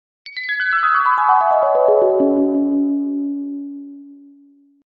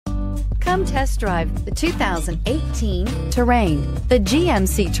Come test drive the 2018 Terrain. The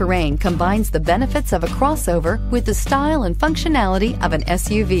GMC Terrain combines the benefits of a crossover with the style and functionality of an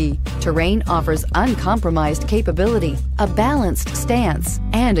SUV. Terrain offers uncompromised capability, a balanced stance,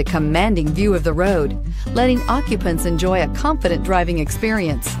 and a commanding view of the road, letting occupants enjoy a confident driving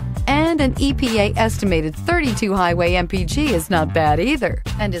experience. And an EPA estimated 32 highway MPG is not bad either,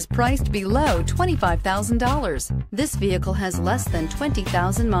 and is priced below $25,000. This vehicle has less than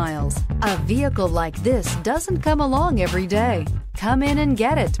 20,000 miles. A vehicle like this doesn't come along every day. Come in and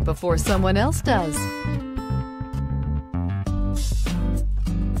get it before someone else does.